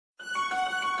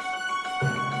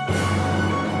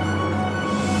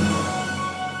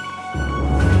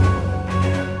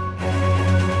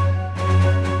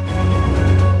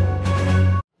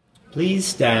Please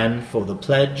stand for the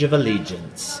Pledge of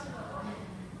Allegiance.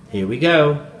 Here we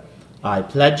go. I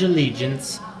pledge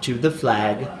allegiance to the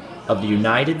flag of the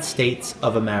United States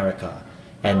of America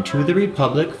and to the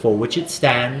republic for which it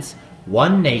stands,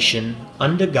 one nation,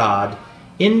 under God,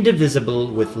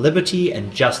 indivisible, with liberty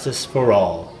and justice for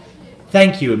all.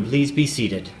 Thank you, and please be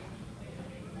seated.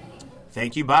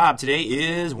 Thank you, Bob. Today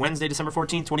is Wednesday, December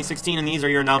 14th, 2016, and these are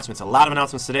your announcements. A lot of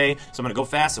announcements today, so I'm going to go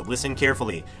fast, so listen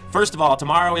carefully. First of all,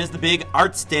 tomorrow is the big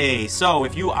Arts Day, so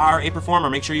if you are a performer,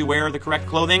 make sure you wear the correct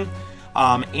clothing.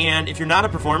 And if you're not a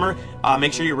performer,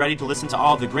 make sure you're ready to listen to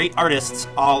all of the great artists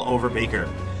all over Baker.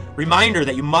 Reminder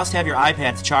that you must have your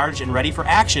iPads charged and ready for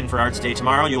action for Arts Day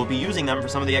tomorrow. You will be using them for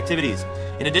some of the activities.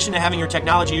 In addition to having your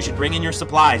technology, you should bring in your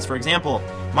supplies. For example,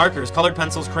 markers, colored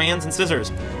pencils, crayons, and scissors.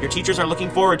 Your teachers are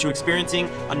looking forward to experiencing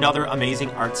another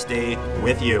amazing Arts Day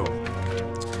with you.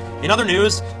 In other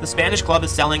news, the Spanish Club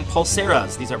is selling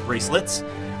pulseras. These are bracelets,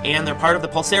 and they're part of the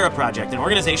Pulsera Project, an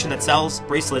organization that sells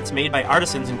bracelets made by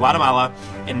artisans in Guatemala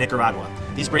and Nicaragua.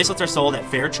 These bracelets are sold at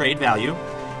fair trade value,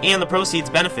 and the proceeds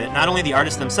benefit not only the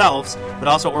artists themselves, but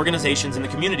also organizations in the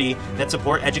community that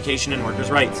support education and workers'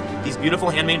 rights. These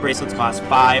beautiful handmade bracelets cost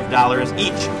 $5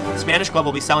 each. The Spanish Club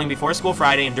will be selling before school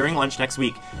Friday and during lunch next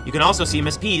week. You can also see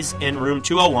Miss Peace in room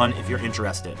 201 if you're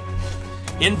interested.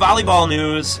 In volleyball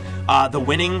news, the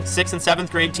winning 6th and 7th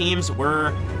grade teams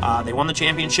they won the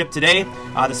championship today.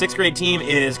 The 6th grade team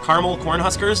is Carmel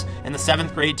Cornhuskers, and the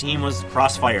 7th grade team was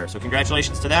Crossfire. So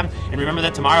congratulations to them. And remember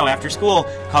that tomorrow after school,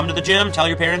 come to the gym, tell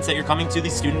your parents that you're coming to the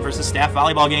student versus staff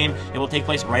volleyball game. It will take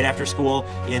place right after school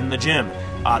in the gym.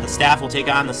 The staff will take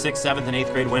on the 6th, 7th, and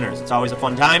 8th grade winners. It's always a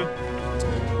fun time.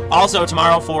 Also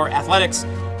tomorrow for athletics,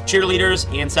 cheerleaders,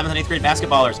 and 7th and 8th grade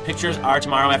basketballers. Pictures are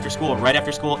tomorrow after school, right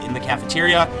after school in the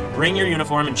cafeteria. Bring your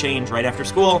uniform and change right after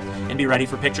school, and be ready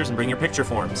for pictures and bring your picture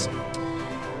forms.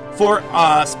 For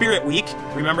Spirit Week,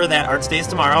 remember that Arts Day is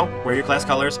tomorrow. Wear your class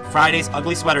colors. Friday's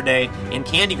Ugly Sweater Day, and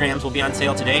Candygrams will be on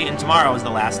sale today, and tomorrow is the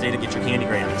last day to get your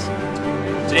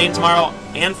Candygrams. Today and tomorrow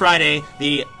and Friday,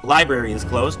 the library is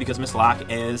closed because Miss Locke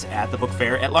is at the book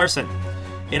fair at Larson.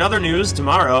 In other news,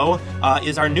 tomorrow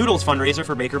is our Noodles fundraiser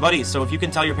for Baker Buddies. So if you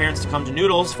can tell your parents to come to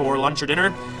Noodles for lunch or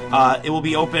dinner, it will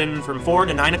be open from 4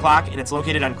 to 9 o'clock, and it's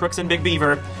located on Crooks and Big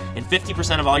Beaver, and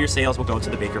 50% of all your sales will go to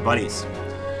the Baker Buddies.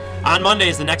 On Monday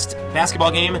is the next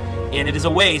basketball game, and it is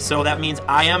away, so that means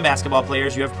IM basketball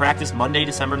players, you have practice Monday,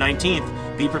 December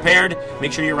 19th. Be prepared.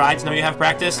 Make sure your rides know you have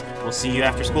practice. We'll see you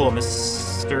after school,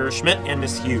 Mr. Schmidt and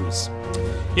Miss Hughes.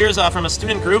 Here's from a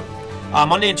student group.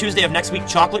 Monday and Tuesday of next week,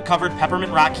 chocolate-covered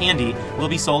peppermint rock candy will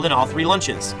be sold in all 3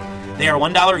 lunches. They are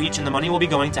 $1 each, and the money will be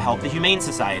going to help the Humane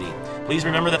Society. Please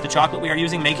remember that the chocolate we are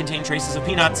using may contain traces of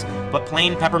peanuts, but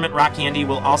plain peppermint rock candy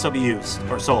will also be used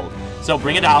or sold. So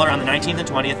bring $1 on the 19th and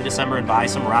 20th of December and buy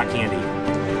some rock candy.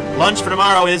 Lunch for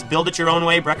tomorrow is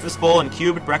build-it-your-own-way breakfast bowl and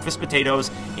cubed breakfast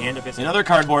potatoes and a biscuit. In other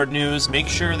cardboard news, make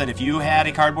sure that if you had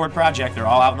a cardboard project, they're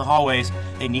all out in the hallways,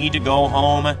 they need to go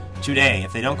home today.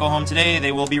 If they don't go home today,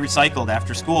 they will be recycled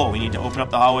after school. We need to open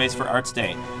up the hallways for Arts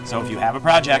Day. So if you have a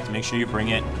project, make sure you bring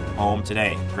it home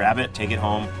today. Grab it, take it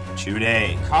home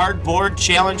today. Cardboard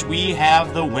challenge, we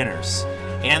have the winners.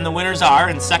 And the winners are,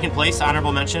 in second place,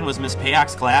 honorable mention, was Miss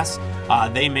Payok's class.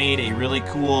 They made a really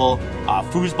cool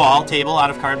foosball table out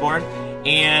of cardboard.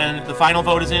 And the final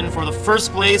vote is in for the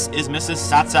first place is Mrs.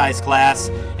 Satsai's class.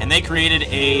 And they created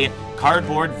a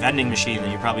cardboard vending machine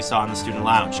that you probably saw in the student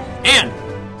lounge. And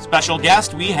special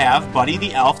guest, we have Buddy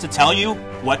the Elf to tell you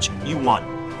what you won.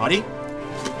 Buddy?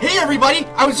 Hey everybody!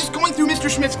 I was just going through Mr.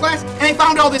 Schmidt's class and I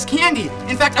found all this candy.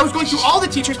 In fact, I was going through all the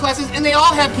teachers' classes and they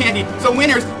all have candy. So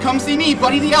winners, come see me,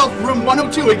 Buddy the Elf, room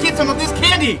 102, and get some of this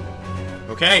candy!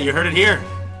 Okay, you heard it here.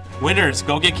 Winners,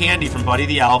 go get candy from Buddy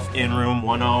the Elf in room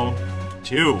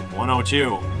 102. 102.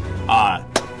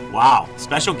 Wow.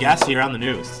 Special guest here on the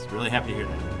news. Really happy to hear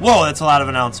that. Whoa, that's a lot of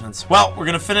announcements. Well, we're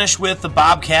going to finish with the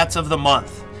Bobcats of the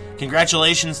Month.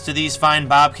 Congratulations to these fine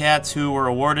Bobcats who were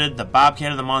awarded the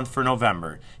Bobcat of the Month for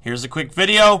November. Here's a quick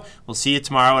video. We'll see you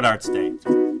tomorrow at Arts Day.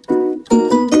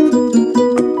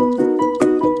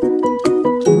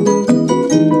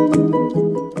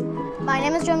 My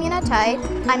name is Jomina Tite.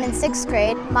 I'm in 6th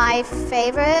grade. My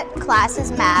favorite class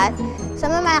is math.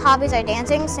 Some of my hobbies are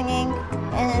dancing, singing,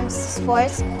 and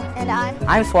sports, and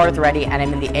I'm Swarth Reddy, and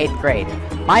I'm in the 8th grade.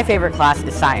 My favorite class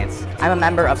is science. I'm a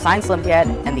member of Science Olympiad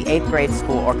and the 8th grade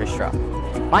school orchestra.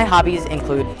 My hobbies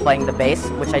include playing the bass,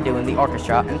 which I do in the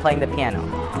orchestra, and playing the piano.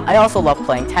 I also love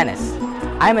playing tennis.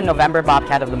 I'm a November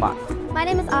Bobcat of the Month. My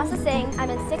name is Asa Singh. I'm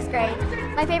in 6th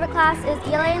grade. My favorite class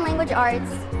is ELA and Language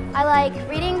Arts. I like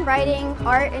reading, writing,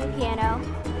 art, and piano.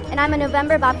 And I'm a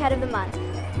November Bobcat of the Month.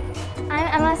 I'm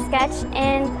Emma Sketch,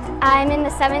 and I'm in the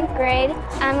 7th grade.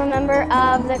 I'm a member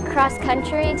of the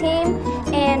cross-country team,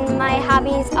 and my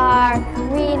hobbies are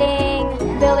reading,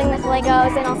 building with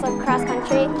Legos, and also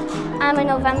cross-country. I'm a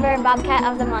November Bobcat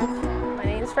of the Month. My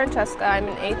name is Francesca. I'm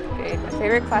in 8th grade. My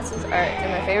favorite class is art,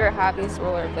 and my favorite hobby is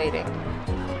rollerblading.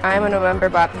 I'm a November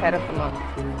Bobcat of the Month.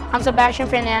 I'm Sebastian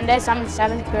Fernandez. I'm in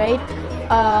 7th grade.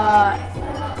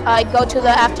 I go to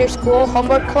the after-school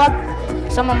homework club.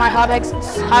 Some of my hobbies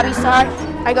are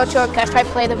I go to orchestra, I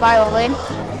play the violin,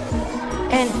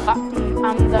 and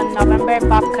I'm the November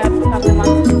Bobcat of the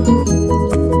Month.